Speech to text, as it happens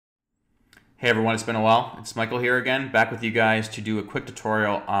Hey everyone, it's been a while. It's Michael here again, back with you guys to do a quick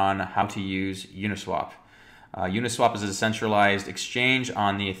tutorial on how to use Uniswap. Uniswap is a decentralized exchange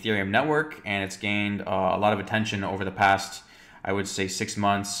on the Ethereum network, and it's gained a lot of attention over the past, I would say, 6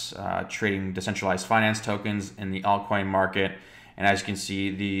 months, trading decentralized finance tokens in the altcoin market. And as you can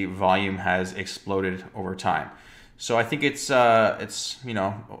see, the volume has exploded over time. So I think it's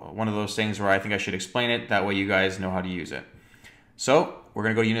one of those things where I think I should explain it. That way you guys know how to use it. So we're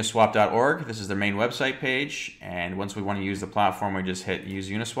going to go to uniswap.org. This is their main website page. And once we want to use the platform, we just hit use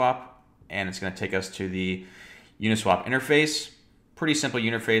Uniswap. And it's going to take us to the Uniswap interface. Pretty simple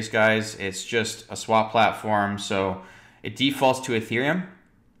interface, guys. It's just a swap platform. So it defaults to Ethereum.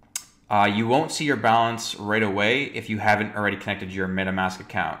 You won't see your balance right away if you haven't already connected your Metamask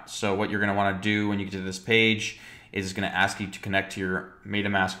account. So what you're going to want to do when you get to this page is it's going to ask you to connect to your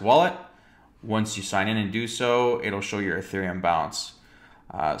Metamask wallet. Once you sign in and do so, it'll show your Ethereum balance.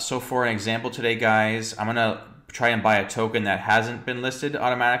 So for an example today, guys, I'm going to try and buy a token that hasn't been listed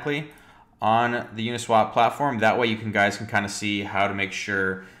automatically on the Uniswap platform. That way you guys can kind of see how to make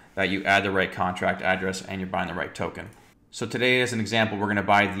sure that you add the right contract address and you're buying the right token. So today, as an example, we're going to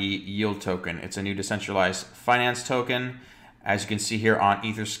buy the yield token. It's a new decentralized finance token. As you can see here on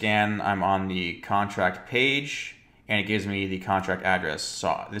Etherscan, I'm on the contract page and it gives me the contract address.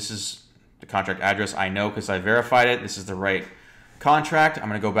 So this is the contract address I know because I verified it. This is the right contract. I'm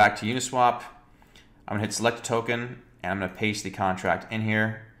going to go back to Uniswap. I'm going to hit select token and I'm going to paste the contract in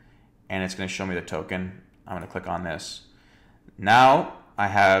here and it's going to show me the token. I'm going to click on this. Now I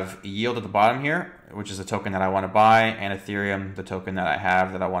have yield at the bottom here, which is the token that I want to buy, and Ethereum, the token that I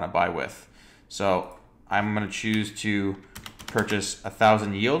have that I want to buy with. So I'm going to choose to purchase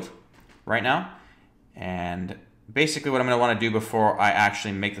 1,000 yield right now. And basically what I'm going to want to do before I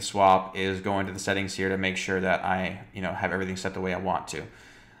actually make the swap is go into the settings here to make sure that I have everything set the way I want to.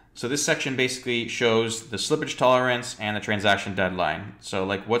 So this section basically shows the slippage tolerance and the transaction deadline. So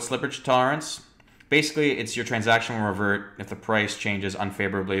like, what slippage tolerance? Basically, it's your transaction will revert if the price changes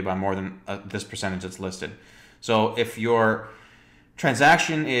unfavorably by more than this percentage that's listed. So if your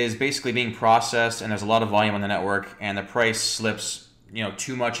transaction is basically being processed and there's a lot of volume on the network and the price slips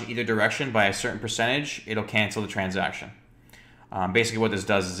too much in either direction by a certain percentage, it'll cancel the transaction. Basically what this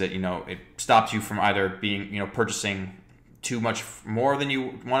does is it stops you from either being purchasing too much more than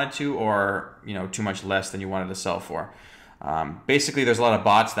you wanted to, or too much less than you wanted to sell for. Basically, there's a lot of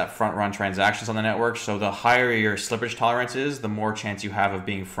bots that front run transactions on the network. So the higher your slippage tolerance is, the more chance you have of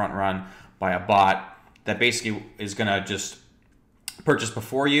being front run by a bot that basically is going to just purchase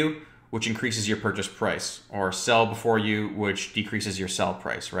before you, which increases your purchase price, or sell before you, which decreases your sell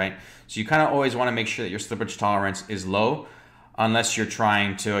price, right? So you kind of always want to make sure that your slippage tolerance is low, unless you're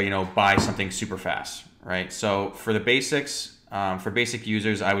trying to buy something super fast, right? So for the basics, for basic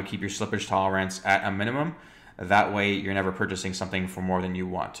users, I would keep your slippage tolerance at a minimum. That way you're never purchasing something for more than you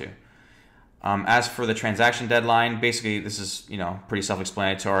want to. As for the transaction deadline, basically this is pretty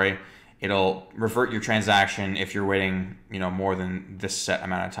self-explanatory. It'll revert your transaction if you're waiting more than this set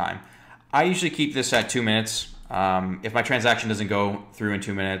amount of time. I usually keep this at 2 minutes. If my transaction doesn't go through in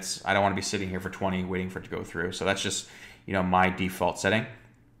 2 minutes, I don't want to be sitting here for 20 waiting for it to go through. So that's just my default setting.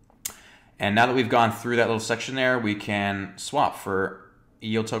 And now that we've gone through that little section there, we can swap for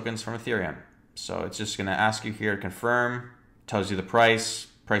yield tokens from Ethereum. So it's just going to ask you here to confirm, tells you the price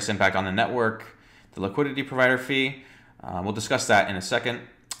impact on the network, the liquidity provider fee. We'll discuss that in a second.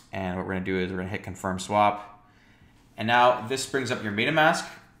 And what we're going to do is we're going to hit confirm swap. And now this brings up your Metamask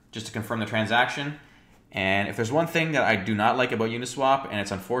just to confirm the transaction. And if there's one thing that I do not like about Uniswap, and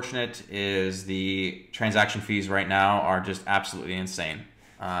it's unfortunate, is the transaction fees right now are just absolutely insane.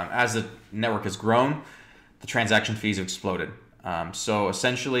 As the network has grown, the transaction fees have exploded. So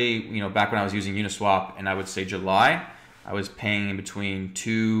essentially, back when I was using Uniswap, and I would say July, I was paying between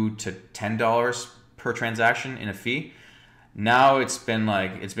 $2 to $10 per transaction in a fee. Now it's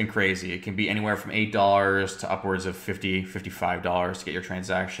been crazy. It can be anywhere from $8 to upwards of $50, $55 to get your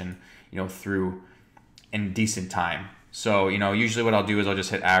transaction, through in decent time. So, usually what I'll do is I'll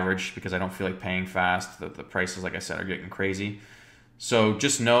just hit average because I don't feel like paying fast. The prices, like I said, are getting crazy. So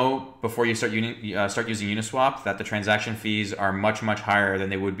just know before you start using Uniswap that the transaction fees are much, much higher than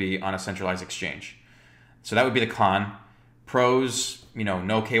they would be on a centralized exchange. So that would be the con. Pros,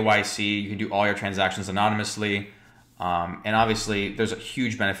 no KYC. You can do all your transactions anonymously. And obviously, there's a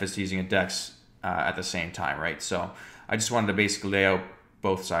huge benefits to using a DEX at the same time, right? So I just wanted to basically lay out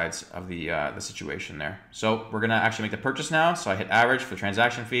both sides of the situation there. So we're going to actually make the purchase now. So I hit average for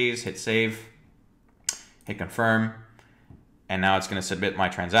transaction fees, hit save, hit confirm. And now it's going to submit my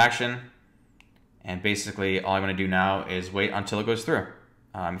transaction. And basically all I'm going to do now is wait until it goes through.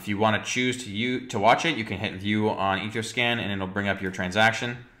 If you want to choose to watch it, you can hit view on Etherscan and it'll bring up your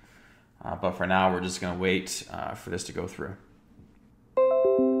transaction. But for now, we're just going to wait for this to go through.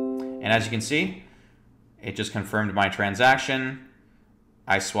 And as you can see, it just confirmed my transaction.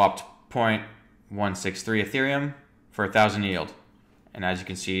 I swapped 0.163 Ethereum for 1,000 yield. And as you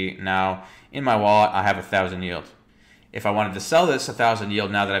can see now in my wallet, I have 1,000 yield. If I wanted to sell this 1,000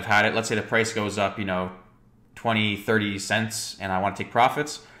 yield now that I've had it, let's say the price goes up, 20, 30 cents, and I want to take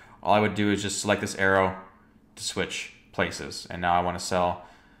profits, all I would do is just select this arrow to switch places. And now I want to sell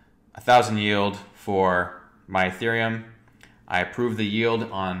 1,000 yield for my Ethereum. I approve the yield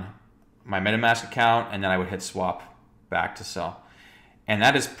on my Metamask account, and then I would hit swap back to sell. And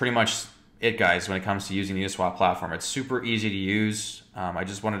that is pretty much it, guys, when it comes to using the Uniswap platform. It's super easy to use. I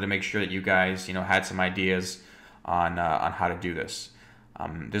just wanted to make sure that you guys, had some ideas on how to do this.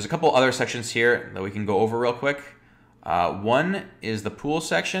 There's a couple other sections here that we can go over real quick. One is the pool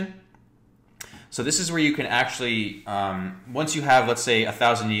section. So this is where you can actually, once you have, let's say,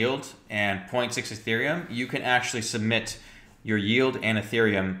 1,000 yield and 0.6 Ethereum, you can actually submit your yield and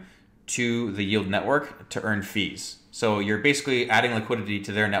Ethereum to the yield network to earn fees. So you're basically adding liquidity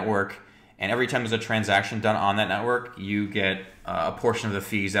to their network, and every time there's a transaction done on that network, you get a portion of the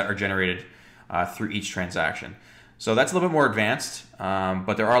fees that are generated through each transaction. So that's a little bit more advanced,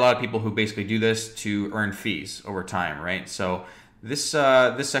 but there are a lot of people who basically do this to earn fees over time, right? So this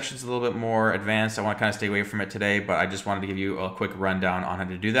section is a little bit more advanced. I want to kind of stay away from it today, but I just wanted to give you a quick rundown on how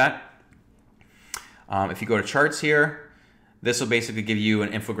to do that. If you go to charts here, this will basically give you an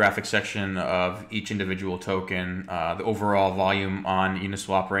infographic section of each individual token, the overall volume on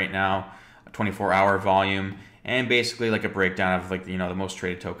Uniswap right now, a 24-hour volume, and basically like a breakdown of the most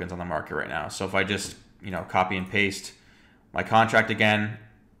traded tokens on the market right now. So if I just copy and paste my contract again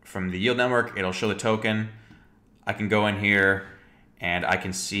from the yield network, it'll show the token. I can go in here and I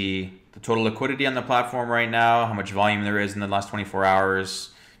can see the total liquidity on the platform right now, how much volume there is in the last 24 hours,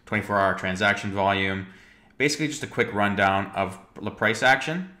 24-hour transaction volume. Basically just a quick rundown of the price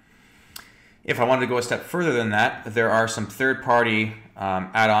action. If I wanted to go a step further than that, there are some third-party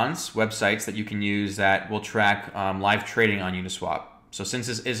add-ons, websites that you can use that will track live trading on Uniswap. So since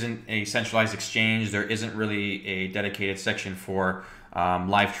this isn't a centralized exchange, there isn't really a dedicated section for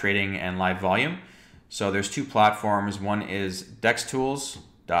live trading and live volume. So there's two platforms. One is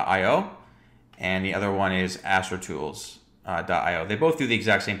dextools.io and the other one is astrotools.io. They both do the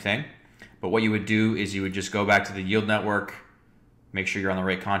exact same thing. But what you would do is you would just go back to the yield network, make sure you're on the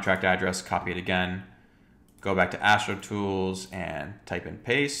right contract address, copy it again, go back to AstroTools and type in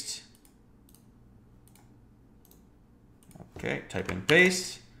paste. Okay, type in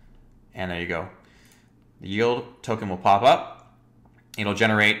paste, and there you go. The yield token will pop up. It'll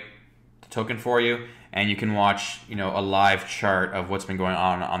generate the token for you, and you can watch, a live chart of what's been going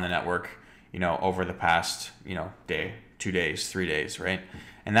on the network, over the past, day, 2 days, 3 days, right?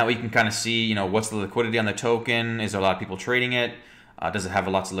 And that way you can kind of see, what's the liquidity on the token? Is there a lot of people trading it? Does it have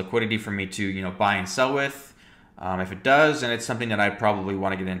lots of liquidity for me to, buy and sell with? If it does, then it's something that I probably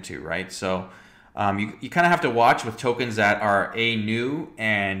want to get into, right? So you kind of have to watch with tokens that are A, new,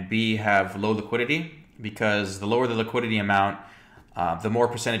 and B, have low liquidity, because the lower the liquidity amount, the more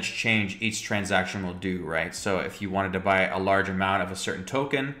percentage change each transaction will do, right? So if you wanted to buy a large amount of a certain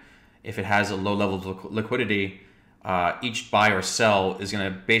token, if it has a low level of liquidity, each buy or sell is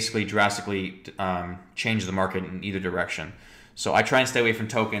going to basically drastically change the market in either direction. So I try and stay away from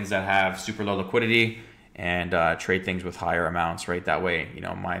tokens that have super low liquidity and trade things with higher amounts, right? That way,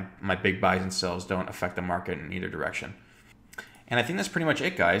 my big buys and sells don't affect the market in either direction. And I think that's pretty much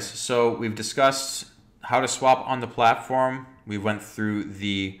it, guys. So we've discussed how to swap on the platform. We went through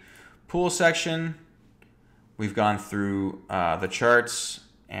the pool section. We've gone through the charts.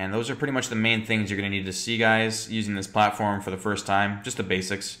 And those are pretty much the main things you're going to need to see, guys, using this platform for the first time, just the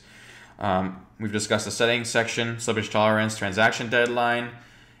basics. We've discussed the settings section, slippage tolerance, transaction deadline,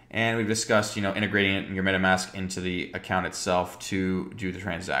 and we've discussed, integrating it in your MetaMask into the account itself to do the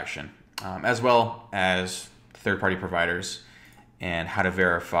transaction, as well as third-party providers and how to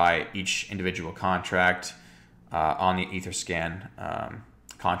verify each individual contract on the Etherscan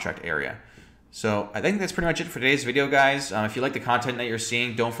contract area. So I think that's pretty much it for today's video, guys. If you like the content that you're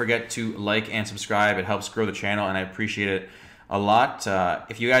seeing, don't forget to like and subscribe. It helps grow the channel, and I appreciate it a lot.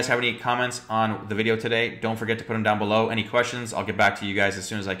 If you guys have any comments on the video today, don't forget to put them down below. Any questions, I'll get back to you guys as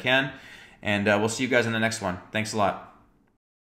soon as I can. And we'll see you guys in the next one. Thanks a lot.